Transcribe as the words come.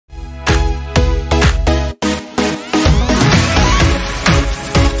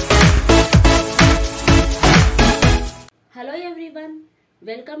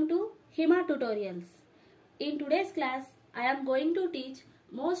welcome to Hima Tutorials. In today's class, I am going to teach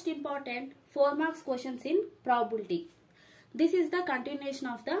most important 4 marks questions in probability. This is the continuation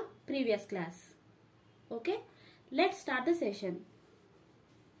of the previous class. Okay, let's start the session.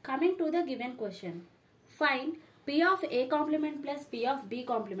 Coming to the given question. Find P of A complement plus P of B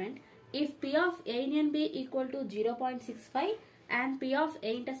complement if P of A union B equal to 0.65 and P of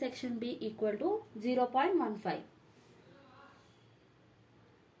A intersection B equal to 0.15.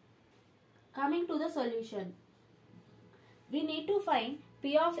 Coming to the solution. We need to find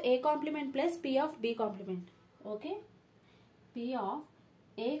P of A complement plus P of B complement. Okay. P of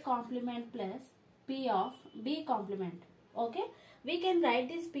A complement plus P of B complement. Okay. We can write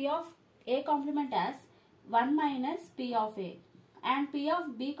this P of A complement as 1 minus P of A and P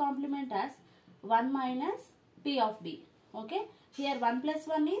of B complement as 1 minus P of B. Okay. Here 1 plus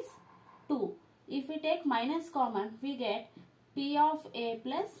 1 is 2. If we take minus common, we get P of A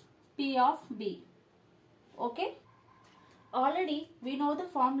plus P of B. Okay. Already we know the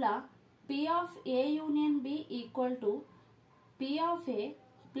formula P of A union B equal to P of A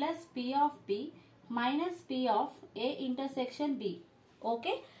plus P of B minus P of A intersection B.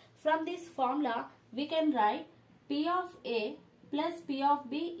 Okay. From this formula we can write P of A plus P of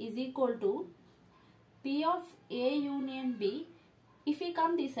B is equal to P of A union B. If we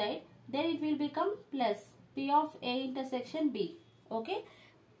come this side, then it will become plus P of A intersection B. Okay.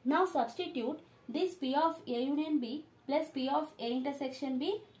 Now substitute this P of A union B plus P of A intersection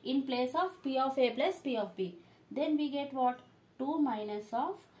B in place of P of A plus P of B. Then we get what? 2 minus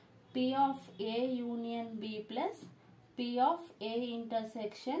of P of A union B plus P of A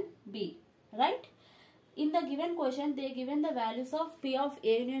intersection B. Right? In the given question, they given the values of P of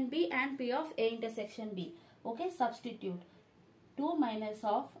A union B and P of A intersection B. Okay, substitute. 2 minus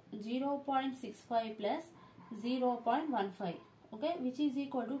of 0.65 plus 0.15. Okay, which is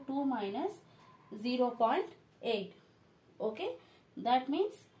equal to 2 minus 0.8. Okay, that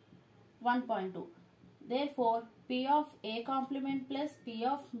means 1.2. Therefore, P of A complement plus P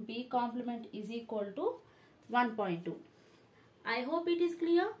of B complement is equal to 1.2. I hope it is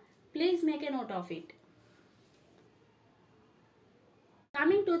clear. Please make a note of it.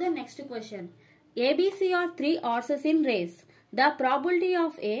 Coming to the next question. A, B, C are 3 horses in race. The probability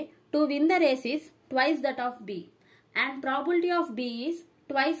of A to win the race is twice that of B. And probability of B is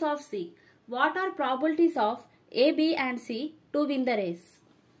twice of C. What are probabilities of A, B and C to win the race?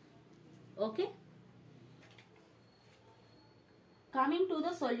 Okay. Coming to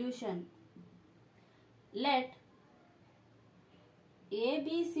the solution. Let A,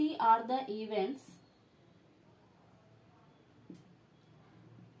 B, C are the events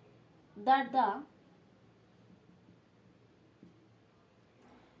that the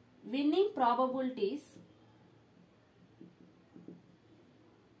winning probabilities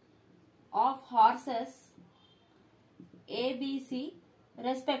of horses A, B, C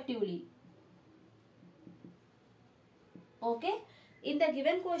respectively. Okay. In the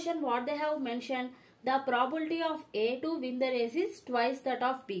given question, what they have mentioned, the probability of A to win the race is twice that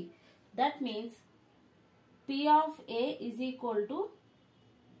of B. That means P of A is equal to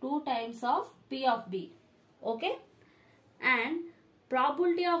 2 times of P of B. Okay. And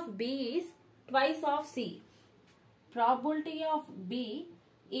probability of B is twice of C. Probability of B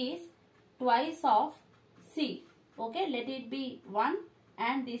is twice of C. Okay, let it be 1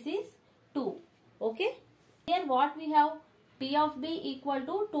 and this is 2. Okay, here what we have? P of B equal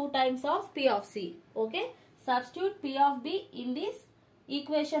to 2 times of P of C. Okay, substitute P of B in this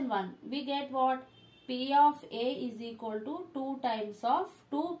equation 1. We get what? P of A is equal to 2 times of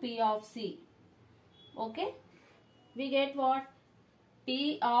 2 P of C. Okay, we get what?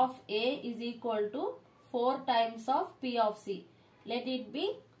 P of A is equal to 4 times of P of C. Let it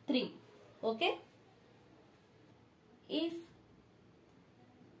be 3. Okay. If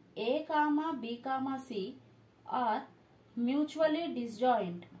A comma B comma C are mutually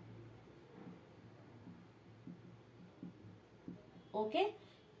disjoint, okay,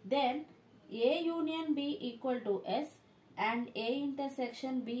 then A union B equal to S and A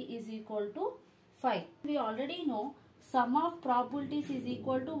intersection B is equal to 5. We already know sum of probabilities is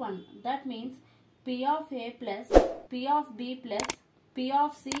equal to 1. That means P of A plus P of B plus P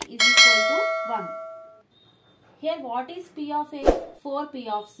of C is equal to 1. Here what is P of A? 4 P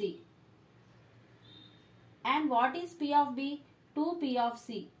of C. And what is P of B? 2 P of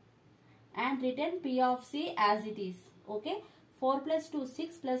C. And written P of C as it is. Okay. 4 plus 2,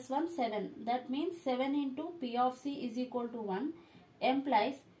 6 plus 1, 7. That means 7 into P of C is equal to 1.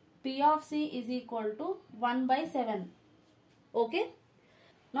 Implies P of C is equal to 1 by 7. Okay.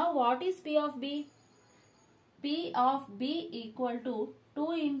 Now what is P of B? P of B equal to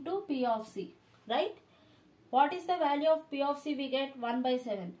 2 into P of C, right? What is the value of P of C? We get 1 by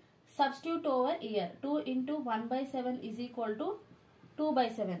 7. Substitute over here. 2 into 1 by 7 is equal to 2 by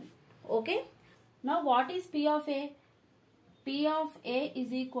 7. Okay. Now what is P of A? P of A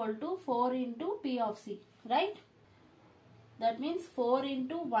is equal to 4 into P of C, right? That means 4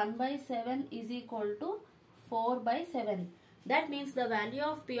 into 1 by 7 is equal to 4 by 7. That means the value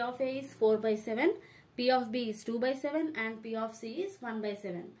of P of A is 4 by 7, P of B is 2 by 7 and P of C is 1 by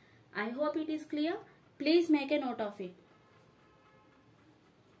 7. I hope it is clear. Please make a note of it.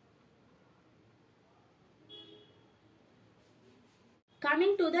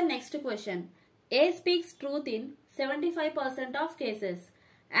 Coming to the next question. A speaks truth in 75% of cases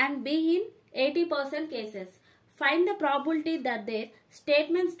and B in 80% cases. Find the probability that their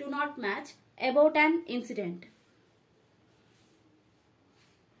statements do not match about an incident.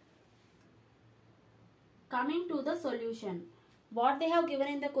 Coming to the solution. What they have given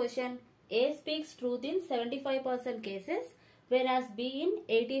in the question, A speaks truth in 75% cases whereas B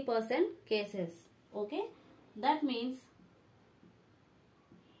in 80% cases. Okay. That means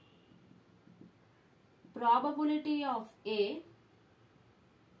probability of A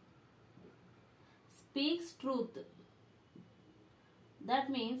speaks truth. That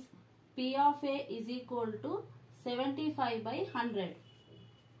means P of A is equal to 75 by 100.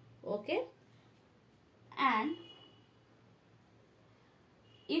 Okay. And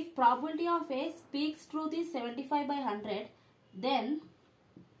if probability of A speaks truth is 75 by 100, then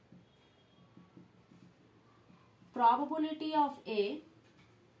probability of A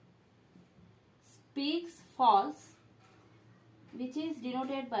speaks false, which is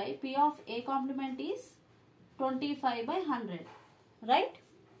denoted by P of A complement is 25 by 100, right?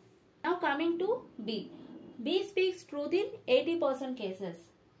 Now coming to B. B speaks truth in 80% cases.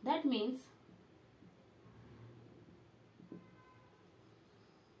 That means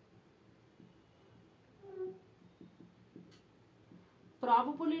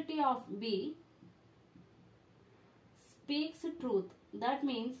probability of B speaks truth. That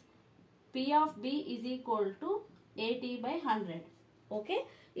means P of B is equal to 80 by 100. Okay.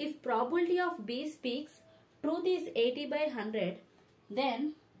 If probability of B speaks truth is 80 by 100,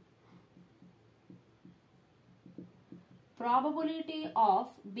 then probability of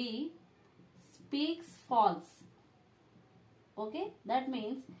B speaks false. Okay. That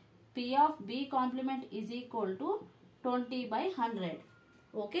means P of B complement is equal to 20 by 100.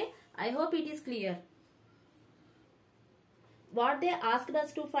 Okay. I hope it is clear. What they asked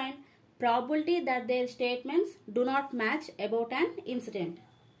us to find, probability that their statements do not match about an incident.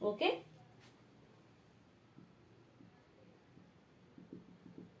 Okay.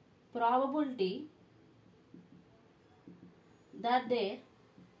 Probability that their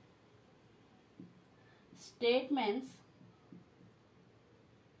statements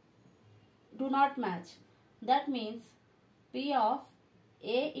do not match. That means P of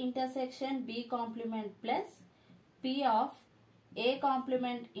A intersection B complement plus P of A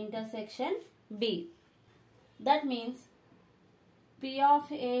complement intersection B. That means P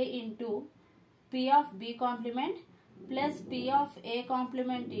of A into P of B complement plus P of A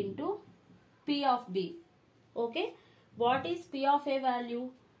complement into P of B. Okay. What is P of A value?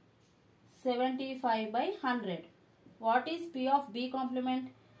 75 by 100. What is P of B complement?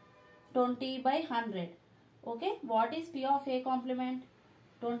 20 by 100. Okay. What is P of A complement?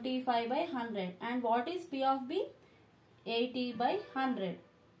 25 by 100. And what is P of B? 80 by 100.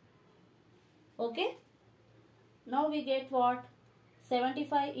 Okay. Now we get what?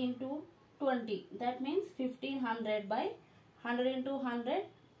 75 into 20. That means 1500 by 100 into 100,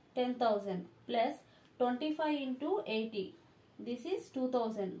 10,000 plus 25 into 80. This is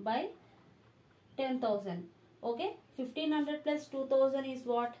 2000 by 10,000. Okay. 1500 plus 2000 is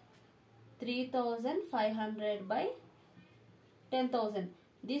what? 3500 by 10,000.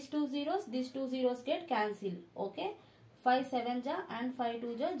 These two zeros get cancelled. Okay. 5 7 ja and 5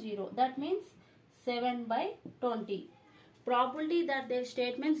 2 ja 0. That means 7 by 20. Probability that their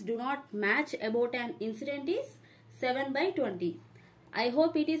statements do not match about an incident is 7 by 20. I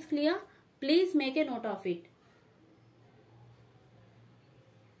hope it is clear. Please make a note of it.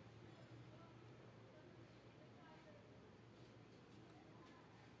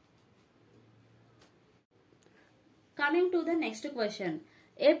 Coming to the next question.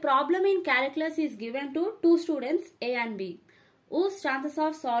 A problem in calculus is given to two students A and B, whose chances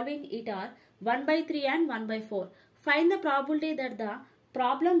of solving it are 1 by 3 and 1 by 4. Find the probability that the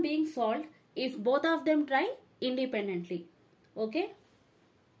problem being solved if both of them try independently. Okay.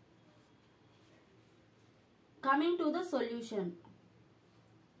 Coming to the solution.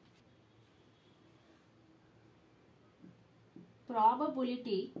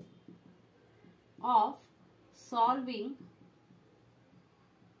 probability of solving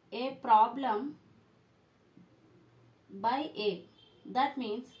a problem by A. That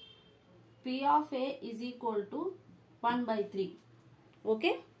means P of A is equal to 1 by 3.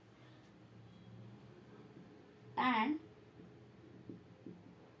 Okay? And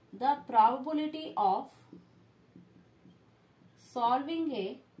the probability of solving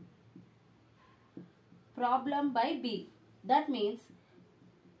a problem by B. That means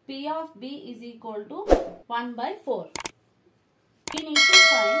P of B is equal to 1 by 4. We need to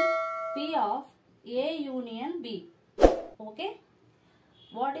find P of A union B. Okay?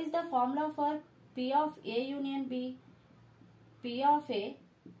 What is the formula for P of A union B? P of A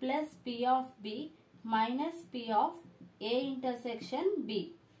plus P of B minus P of A intersection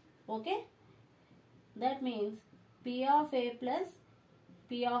B. Okay? That means P of A plus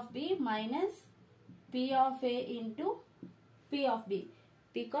P of B minus P of A into P of B,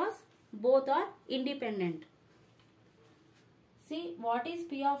 because both are independent. See, what is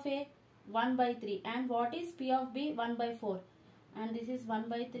P of A? 1 by 3, and what is P of B? 1 by 4, and this is 1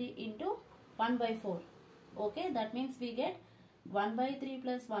 by 3 into 1 by 4. Okay, that means we get 1 by 3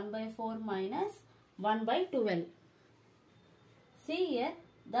 plus 1 by 4 minus 1 by 12. See here,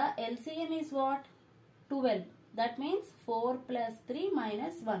 the LCM is what? 12. That means 4 plus 3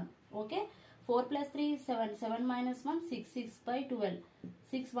 minus 1. Okay, 4 plus 3 is 7. 7 minus 1, 6. 6 by 12.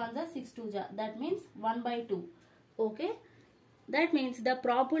 6 1 is 6 2 ja. That means 1 by 2. Okay, that means the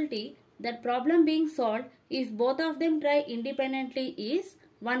probability that problem being solved if both of them try independently is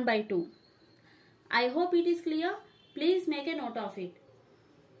 1 by 2. I hope it is clear. Please make a note of it.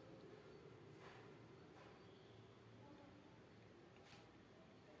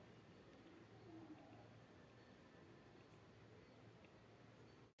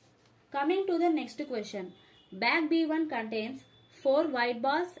 Coming to the next question. Bag B1 contains 4 white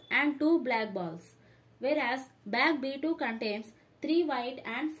balls and 2 black balls, whereas bag B2 contains 3 white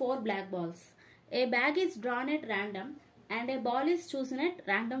and 4 black balls. A bag is drawn at random and a ball is chosen at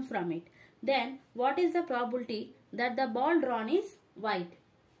random from it. Then what is the probability that the ball drawn is white?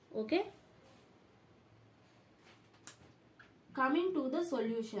 Okay. Coming to the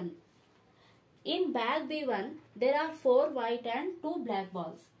solution. In bag B1 there are 4 white and 2 black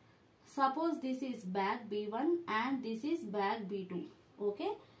balls. Suppose this is bag B1 and this is bag B2.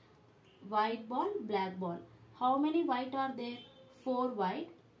 Okay. White ball, black ball. How many white are there? 4 white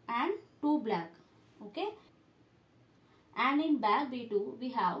and 2 black. Okay. And in bag B2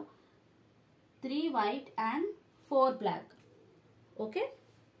 we have 3 white and 4 black. Okay.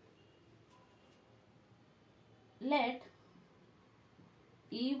 Let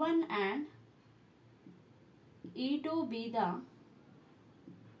E1 and E2 be the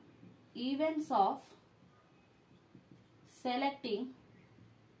events of selecting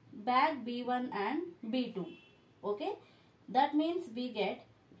bag B1 and B2. Okay. That means we get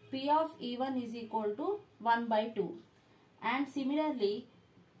P of E1 is equal to 1 by 2. And similarly,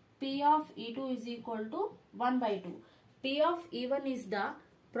 P of E2 is equal to 1 by 2. P of E1 is the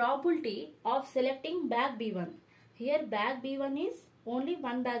probability of selecting bag B1. Here bag B1 is only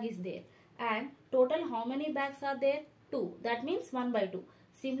one bag is there. And total how many bags are there? 2. That means 1 by 2.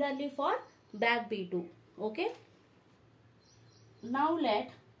 Similarly for bag B2. Okay. Now let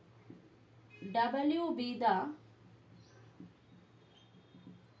W be the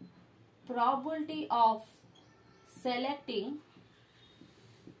probability of selecting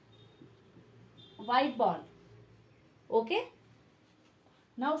white ball. Okay.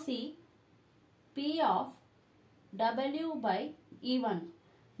 Now see, P of W by E1.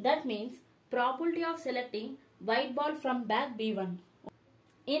 That means probability of selecting white ball from bag B1.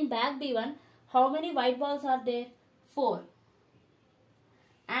 In bag B1, how many white balls are there? 4.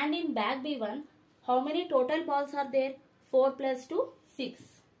 And in bag B1, how many total balls are there? 4 plus 2, 6.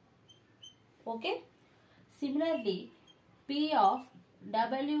 Okay. Similarly, P of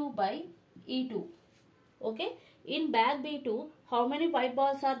W by E2. Okay. In bag B2, how many white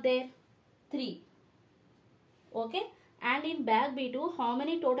balls are there? 3. Okay. And in bag B2, how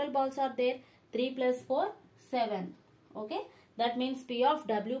many total balls are there? 3 plus 4, 7. Okay. That means P of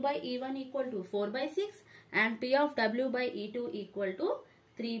W by E1 equal to 4 by 6 and P of W by E2 equal to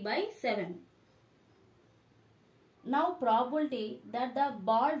 3 by 7. Now probability that the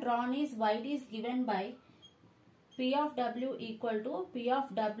ball drawn is white is given by P of W equal to P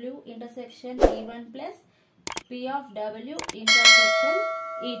of W intersection E1 plus P of W intersection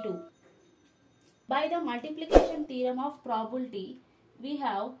E2. By the multiplication theorem of probability, we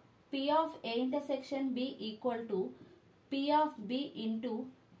have P of A intersection B equal to P of B into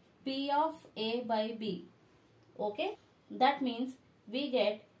P of A by B. Okay. That means we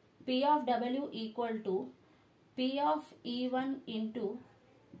get P of W equal to P of E1 into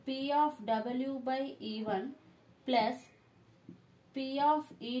P of W by E1 plus P of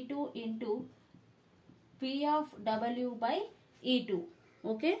E2 into P of W by E2.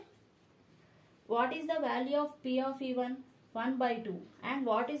 Okay. What is the value of P of E1? 1 by 2. And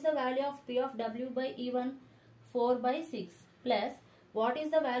what is the value of P of W by E1? 4 by 6. Plus what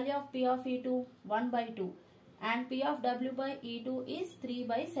is the value of P of E2? 1 by 2. And P of W by E2 is 3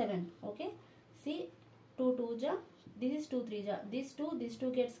 by 7. Okay. See, 2 2 ja. This is 2 3 ja. This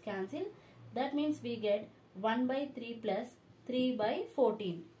 2 gets cancelled. That means we get 1 by 3 plus 3 by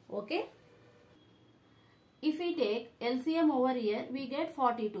 14. Okay. If we take LCM over here, we get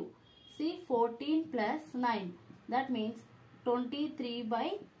 42. See, 14 plus 9. That means 23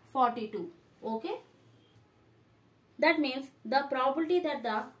 by 42. Okay. That means the probability that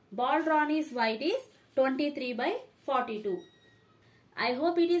the ball drawn is white is 23 by 42. I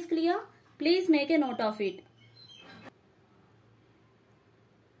hope it is clear. Please make a note of it.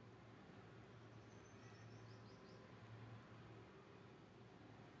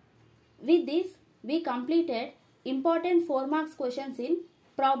 With this, we completed important 4 marks questions in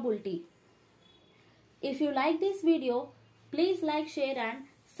probability. If you like this video, please like, share and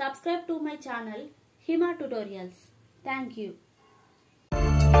subscribe to my channel Hima Tutorials. Thank you.